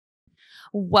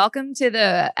Welcome to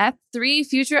the F3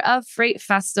 Future of Freight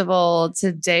Festival.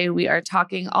 Today we are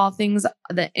talking all things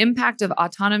the impact of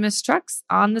autonomous trucks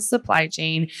on the supply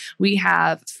chain. We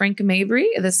have Frank Mabry,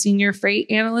 the senior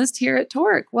freight analyst here at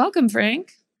Torque. Welcome,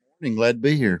 Frank. Morning, glad to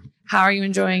be here. How are you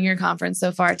enjoying your conference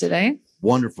so far today?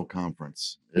 Wonderful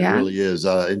conference. It really is.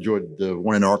 I enjoyed the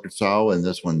one in Arkansas and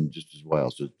this one just as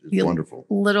well. So it's wonderful.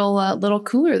 Little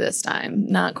cooler this time.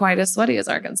 Not quite as sweaty as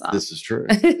Arkansas. This is true.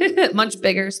 Much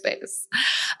bigger space.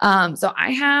 So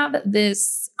I have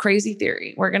this crazy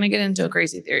theory. We're going to get into a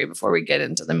crazy theory before we get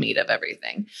into the meat of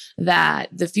everything.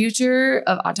 That the future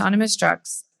of autonomous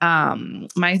trucks,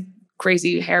 my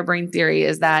crazy harebrained theory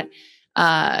is that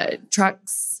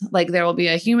trucks, like there will be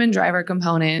a human driver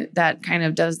component that kind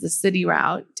of does the city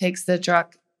route, takes the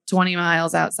truck 20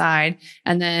 miles outside,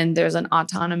 and then there's an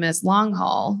autonomous long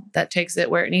haul that takes it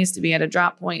where it needs to be at a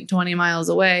drop point 20 miles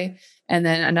away, and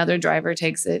then another driver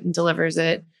takes it and delivers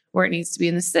it where it needs to be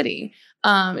in the city.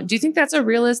 Do you think that's a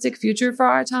realistic future for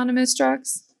our autonomous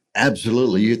trucks?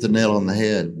 Absolutely. You hit the nail on the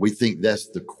head. We think that's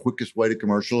the quickest way to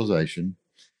commercialization.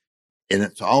 And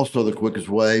it's also the quickest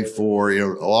way for,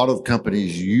 a lot of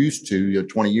companies used to,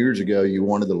 20 years ago, you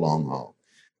wanted the long haul.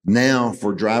 Now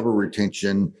for driver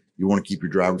retention, you want to keep your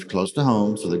drivers close to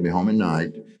home so they can be home at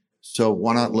night. So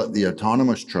why not let the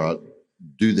autonomous truck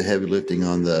do the heavy lifting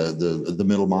on the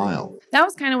middle mile? That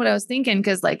was kind of what I was thinking,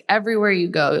 because like everywhere you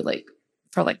go, like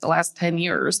for like the last 10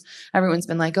 years, everyone's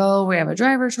been like, oh, we have a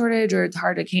driver shortage, or it's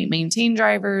hard to maintain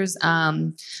drivers.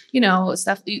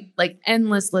 Stuff like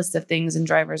endless list of things. And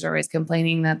drivers are always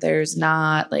complaining that there's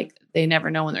not, like, they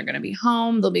never know when they're going to be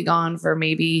home. They'll be gone for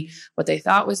maybe what they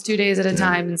thought was 2 days at a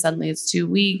time. And suddenly it's 2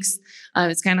 weeks.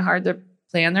 It's kind of hard to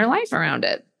plan their life around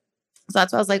it. So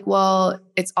that's why I was like, well,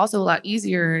 it's also a lot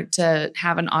easier to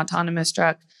have an autonomous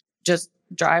truck just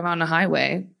drive on a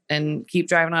highway and keep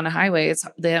driving on a highway.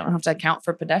 They don't have to account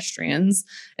for pedestrians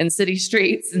and city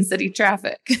streets and city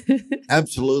traffic.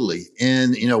 Absolutely.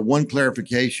 And, one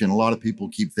clarification, a lot of people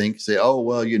say, oh,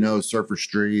 well, surface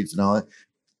streets and all that.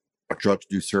 Our trucks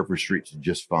do surface streets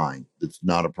just fine. It's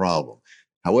not a problem.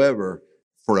 However,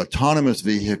 for an autonomous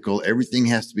vehicle, everything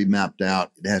has to be mapped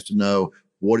out. It has to know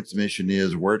what its mission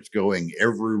is, where it's going.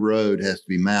 Every road has to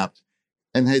be mapped.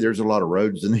 And hey, there's a lot of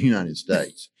roads in the United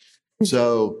States.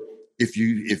 So if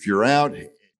you're out,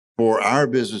 for our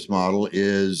business model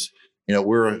is,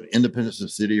 we're an independent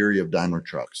subsidiary of Daimler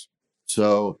Trucks.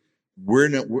 So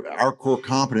our core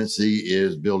competency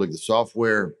is building the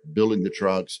software, building the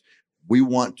trucks. We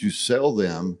want to sell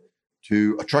them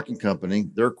to a trucking company.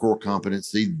 Their core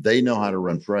competency, they know how to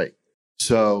run freight.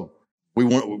 So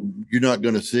you're not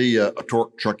going to see a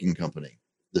Torque trucking company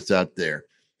that's out there.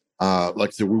 Like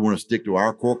I said, we want to stick to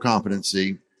our core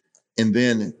competency and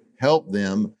then help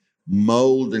them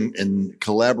mold and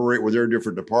collaborate with their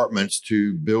different departments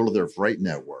to build their freight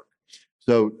network.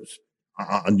 So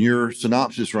on your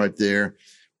synopsis right there,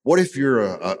 what if you're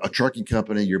a trucking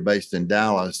company, you're based in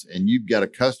Dallas, and you've got a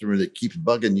customer that keeps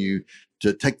bugging you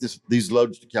to take these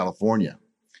loads to California?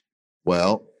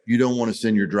 Well, you don't want to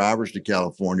send your drivers to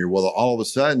California. Well, all of a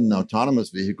sudden,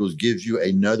 autonomous vehicles gives you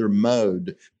another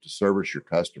mode to service your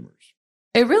customers.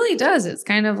 It really does. It's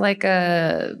kind of like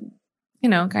not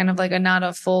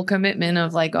a full commitment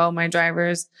of like, oh, my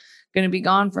driver's going to be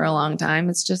gone for a long time.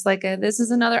 It's just like, this is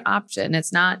another option.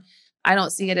 It's not, I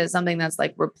don't see it as something that's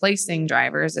like replacing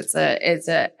drivers. It's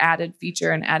a added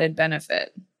feature and added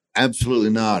benefit.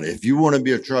 Absolutely not. If you want to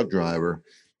be a truck driver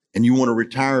and you want to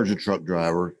retire as a truck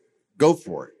driver, go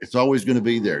for it. It's always going to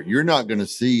be there. You're not going to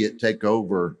see it take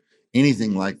over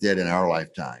anything like that in our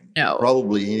lifetime. No.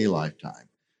 Probably any lifetime.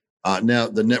 Now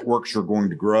the networks are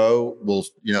going to grow.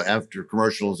 After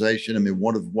commercialization,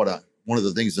 one of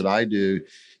the things that I do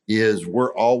is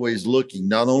we're always looking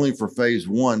not only for phase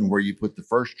one, where you put the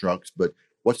first trucks, but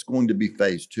what's going to be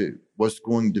phase two? What's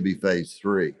going to be phase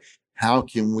three? How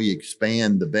can we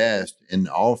expand the best and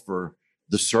offer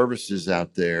the services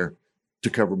out there to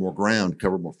cover more ground,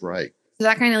 cover more freight? So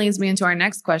that kind of leads me into our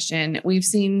next question. We've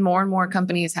seen more and more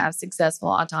companies have successful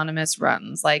autonomous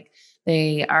runs. Like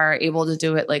they are able to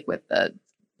do it like with the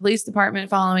police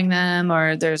department following them,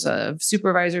 or there's a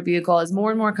supervisor vehicle. As more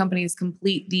and more companies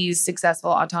complete these successful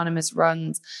autonomous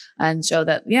runs and show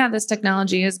that, this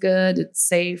technology is good, it's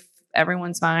safe,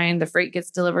 everyone's fine, the freight gets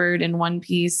delivered in one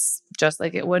piece, just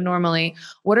like it would normally.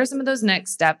 What are some of those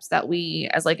next steps that we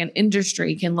as like an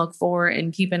industry can look for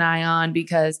and keep an eye on?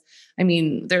 Because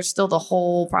there's still the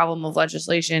whole problem of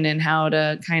legislation and how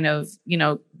to kind of,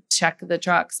 check the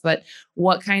trucks, but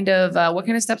what kind of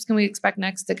steps can we expect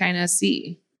next to kind of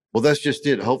see? Well, that's just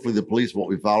it. Hopefully the police won't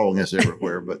be following us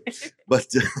everywhere, but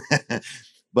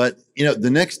But the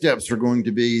next steps are going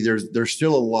to be there's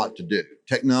still a lot to do.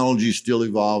 Technology is still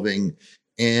evolving,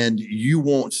 and you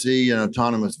won't see an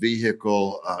autonomous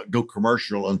vehicle go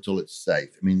commercial until it's safe.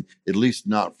 I mean, at least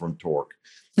not from Torque.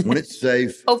 When it's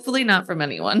safe, hopefully not from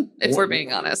anyone, if we're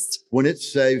being honest. When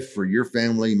it's safe for your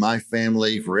family, my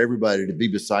family, for everybody to be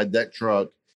beside that truck,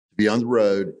 to be on the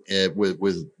road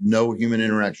with no human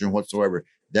interaction whatsoever,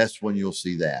 that's when you'll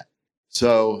see that.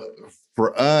 So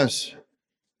for us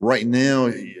right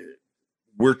now,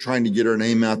 we're trying to get our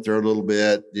name out there a little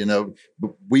bit.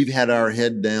 But we've had our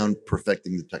head down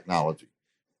perfecting the technology,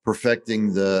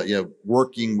 perfecting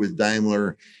working with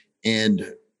Daimler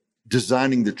and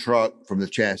designing the truck from the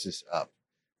chassis up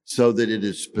so that it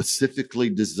is specifically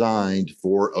designed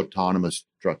for autonomous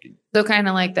trucking. So kind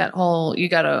of like that whole, you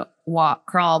got to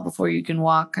crawl before you can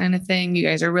walk kind of thing. You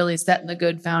guys are really setting a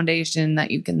good foundation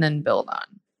that you can then build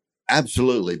on.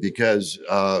 Absolutely. Because,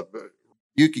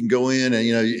 you can go in and,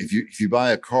 if you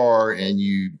buy a car and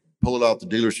you pull it off the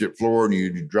dealership floor and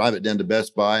you drive it down to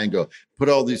Best Buy and go put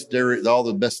all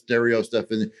the best stereo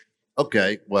stuff in it.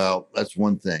 Okay. Well, that's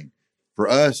one thing. For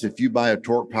us, if you buy a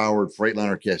torque-powered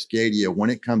Freightliner Cascadia, when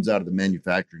it comes out of the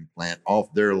manufacturing plant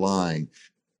off their line,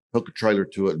 hook a trailer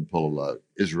to it and pull a load.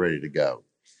 It's ready to go.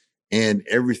 And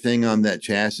everything on that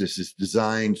chassis is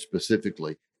designed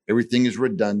specifically. Everything is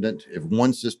redundant. If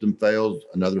one system fails,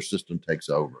 another system takes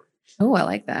over. Oh, I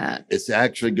like that. It's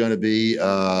actually going to be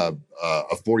a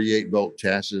 48-volt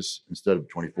chassis instead of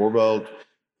 24-volt.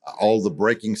 All the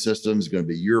braking systems are going to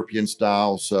be European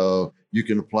style, so you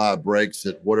can apply brakes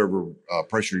at whatever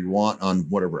pressure you want on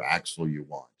whatever axle you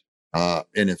want.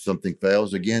 And if something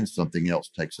fails, again, something else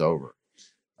takes over.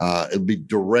 It'll be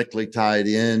directly tied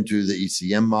into the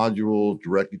ECM module,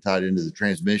 directly tied into the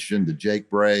transmission, the Jake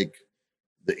brake,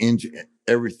 the engine.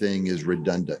 Everything is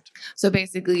redundant. So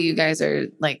basically, you guys are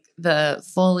like the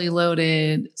fully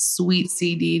loaded sweet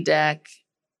CD deck.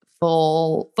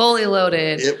 Fully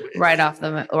loaded, right off the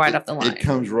line. It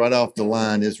comes right off the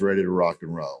line. It's ready to rock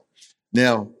and roll.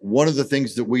 Now, one of the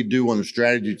things that we do on the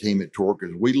strategy team at Torque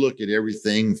is we look at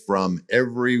everything from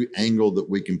every angle that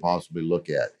we can possibly look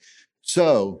at.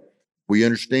 So we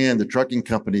understand the trucking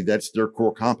company, that's their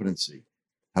core competency.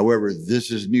 However,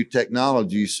 this is new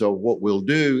technology. So what we'll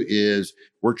do is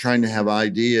we're trying to have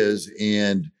ideas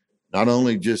and not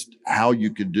only just how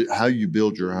you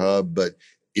build your hub, but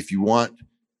if you want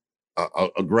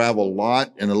a gravel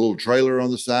lot and a little trailer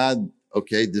on the side,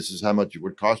 okay, this is how much it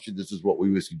would cost you. This is what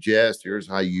we would suggest. Here's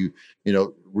how you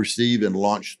receive and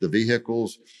launch the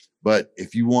vehicles. But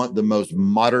if you want the most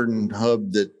modern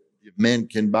hub that men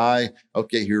can buy,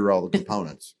 okay, here are all the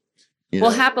components.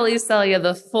 We'll happily sell you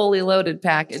the fully loaded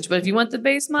package, but if you want the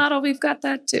base model, we've got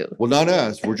that too. Well, not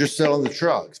us. We're just selling the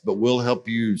trucks, but we'll help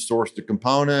you source the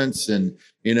components. And,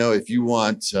 if you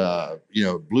want,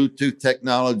 Bluetooth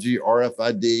technology,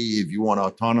 RFID, if you want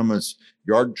autonomous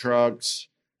yard trucks,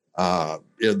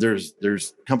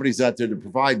 there's companies out there to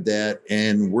provide that.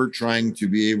 And we're trying to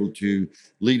be able to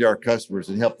lead our customers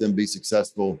and help them be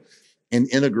successful and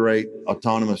integrate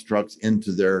autonomous trucks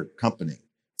into their company.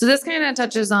 So this kind of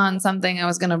touches on something I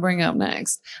was going to bring up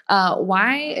next.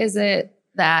 Why is it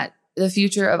that the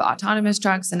future of autonomous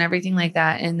trucks and everything like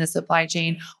that in the supply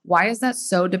chain, why is that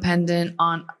so dependent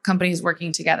on companies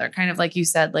working together? Kind of like you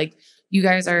said, like you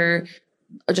guys are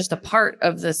just a part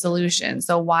of the solution.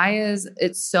 So why is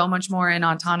it so much more in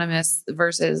autonomous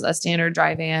versus a standard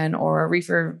dry van or a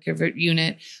reefer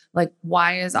unit? Like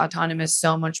why is autonomous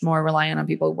so much more reliant on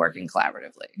people working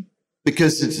collaboratively?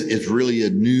 Because it's really a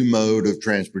new mode of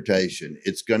transportation.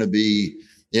 It's going to be,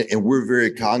 and we're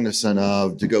very cognizant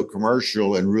of to go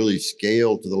commercial and really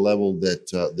scale to the level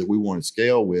that we want to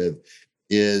scale with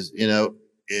is,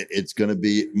 it's going to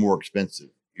be more expensive.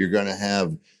 You're going to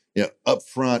have, up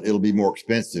front, it'll be more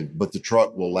expensive, but the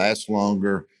truck will last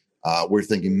longer. We're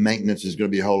thinking maintenance is going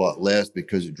to be a whole lot less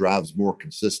because it drives more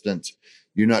consistent.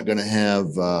 You're not going to have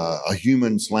a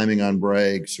human slamming on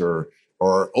brakes or,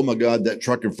 oh my God, that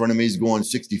truck in front of me is going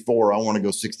 64. I want to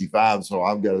go 65. So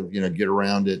I've got to, get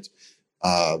around it.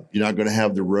 You're not going to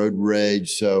have the road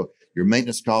rage. So your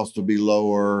maintenance costs will be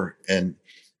lower. And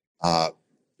you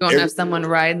won't have someone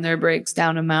riding their brakes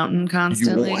down a mountain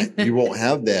constantly. You won't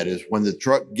have that. Is when the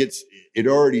truck it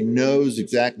already knows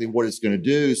exactly what it's going to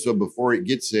do. So before it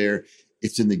gets there,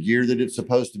 it's in the gear that it's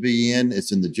supposed to be in.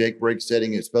 It's in the Jake brake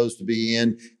setting it's supposed to be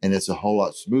in. And it's a whole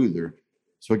lot smoother.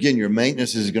 So again, your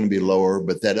maintenance is going to be lower,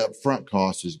 but that upfront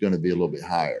cost is going to be a little bit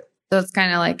higher. So it's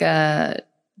kind of like a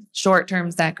short-term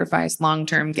sacrifice,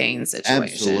 long-term gain situation.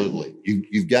 Absolutely.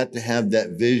 You've got to have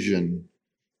that vision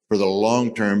for the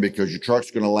long term because your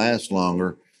truck's going to last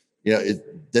longer.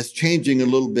 That's changing a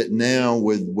little bit now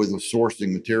with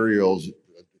sourcing materials.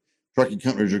 Trucking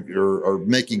companies are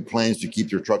making plans to keep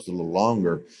their trucks a little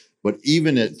longer, but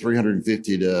even at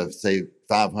 350 to say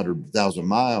 500,000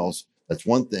 miles, that's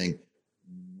one thing.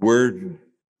 We're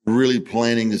really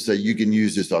planning to say you can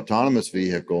use this autonomous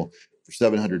vehicle for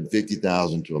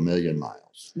 750,000 to 1,000,000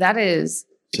 miles.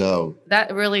 That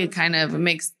really kind of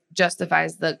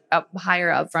justifies the higher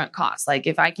upfront cost. Like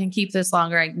if I can keep this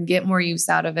longer, I can get more use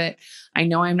out of it. I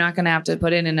know I'm not going to have to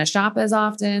put it in a shop as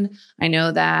often. I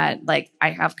know that like I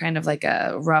have kind of like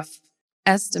a rough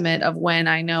estimate of when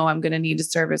I know I'm going to need to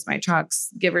service my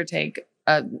trucks, give or take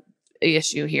a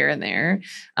issue here and there.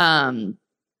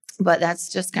 But that's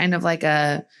just kind of like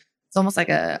it's almost like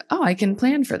I can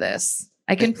plan for this.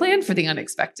 I can plan for the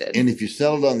unexpected. And if you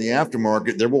sell it on the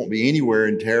aftermarket, there won't be any wear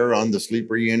and tear on the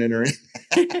sleeper unit or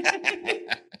anything.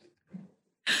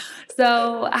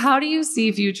 So how do you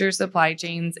see future supply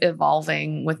chains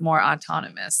evolving with more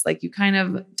autonomous? Like you kind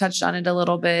of touched on it a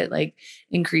little bit, like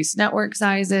increased network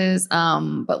sizes.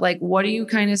 But like, what do you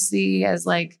kind of see as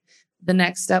like the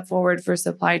next step forward for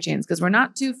supply chains? Because we're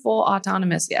not too full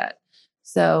autonomous yet.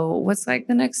 So what's like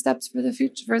the next steps for the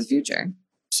future?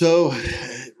 So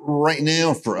right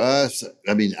now for us,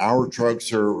 I mean, our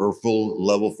trucks are full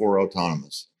level 4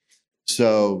 autonomous.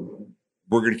 So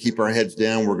we're going to keep our heads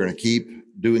down. We're going to keep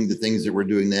doing the things that we're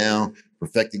doing now,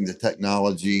 perfecting the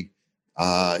technology.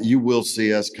 You will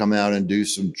see us come out and do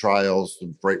some trials,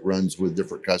 some freight runs with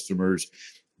different customers,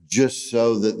 just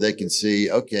so that they can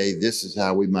see, okay, this is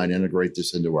how we might integrate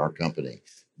this into our company.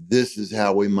 This is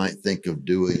how we might think of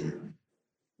doing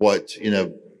what,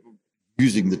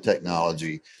 using the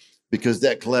technology, because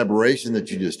that collaboration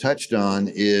that you just touched on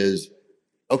is,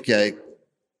 okay,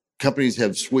 companies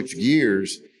have switched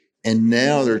gears and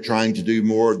now they're trying to do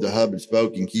more of the hub and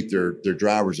spoke and keep their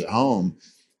drivers at home.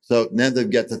 So now they've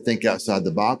got to think outside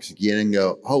the box again and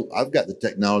go, oh, I've got the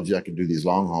technology. I can do these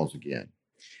long hauls again.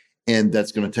 And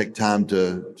that's going to take time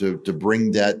to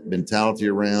bring that mentality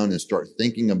around and start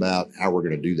thinking about how we're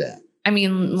going to do that. I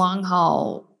mean, long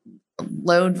haul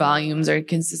load volumes are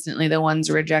consistently the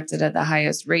ones rejected at the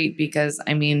highest rate because,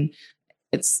 I mean,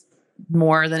 it's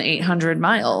more than 800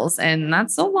 miles and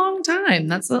that's a long time.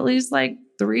 That's at least like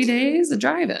 3 days of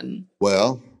driving.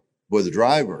 Well, with a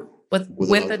driver. With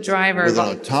a driver. With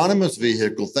an autonomous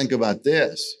vehicle, think about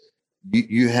this.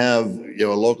 You have a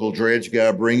local dredge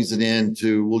guy brings it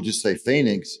into, we'll just say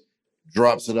Phoenix,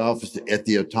 drops it off at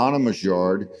the autonomous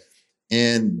yard,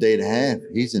 and day and a half,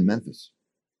 he's in Memphis.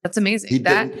 That's amazing.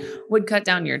 That would cut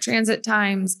down your transit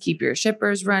times, keep your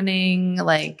shippers running.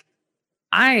 Like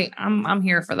I'm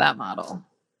here for that model.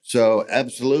 So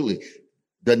absolutely.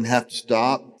 Doesn't have to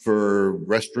stop for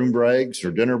restroom breaks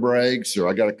or dinner breaks, or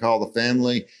I got to call the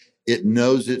family. It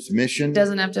knows its mission.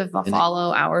 Doesn't have to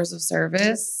follow hours of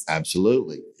service.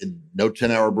 Absolutely. No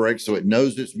 10-hour breaks. So it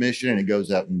knows its mission and it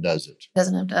goes out and does it.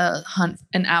 Doesn't have to hunt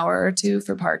an hour or two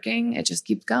for parking. It just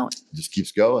keeps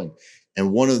going.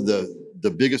 And one of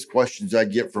the biggest questions I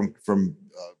get from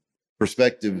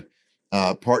prospective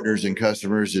partners and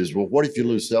customers is, well, what if you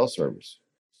lose cell service?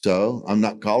 So I'm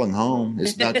not calling home.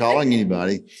 It's not calling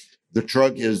anybody. The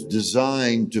truck is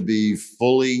designed to be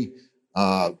fully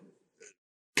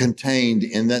contained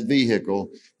in that vehicle.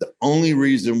 The only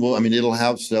reason it'll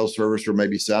have cell service or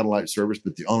maybe satellite service,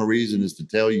 but the only reason is to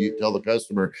tell the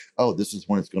customer, oh, this is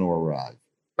when it's going to arrive.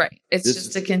 Right. It's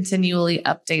just to continually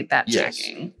update that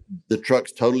tracking. The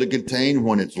truck's totally contained.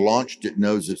 When it's launched, it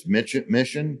knows its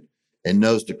mission and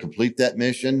knows to complete that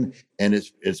mission. And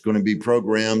it's going to be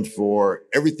programmed for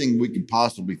everything we could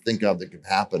possibly think of that could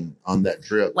happen on that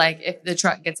trip. Like if the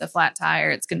truck gets a flat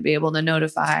tire, it's going to be able to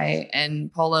notify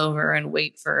and pull over and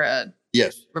wait for a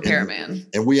repairman.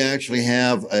 And we actually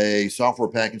have a software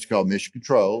package called Mission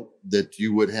Control that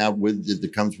you would have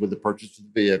that comes with the purchase of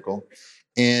the vehicle.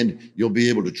 And you'll be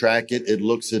able to track it. It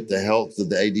looks at the health of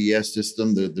the ADS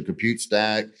system, the compute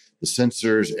stack, the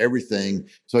sensors, everything.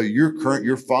 So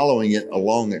you're following it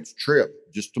along its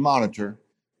trip just to monitor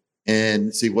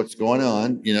and see what's going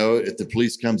on. If the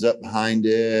police comes up behind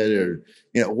it or,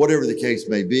 whatever the case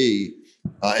may be.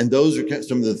 And those are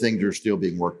some of the things that are still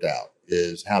being worked out,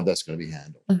 is how that's going to be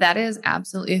handled. That is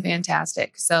absolutely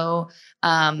fantastic. So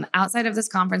outside of this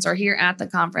conference or here at the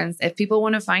conference, if people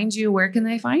want to find you, where can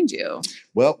they find you?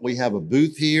 Well, we have a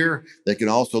booth here. They can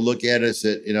also look at us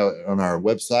at, on our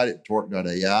website at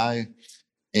torque.ai,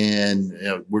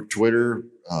 and we're Twitter,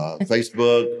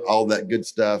 Facebook, all that good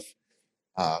stuff.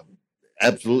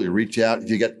 Absolutely reach out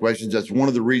if you got questions. That's one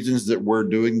of the reasons that we're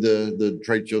doing the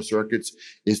trade show circuits,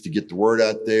 is to get the word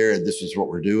out there. And this is what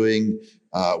we're doing.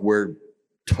 We're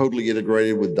totally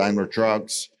integrated with Daimler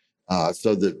trucks.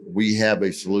 so that we have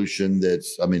a solution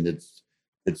that's, I mean,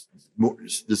 it's more,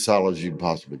 as solid as you can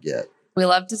possibly get. We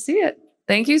love to see it.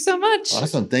 Thank you so much.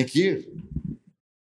 Awesome. Thank you.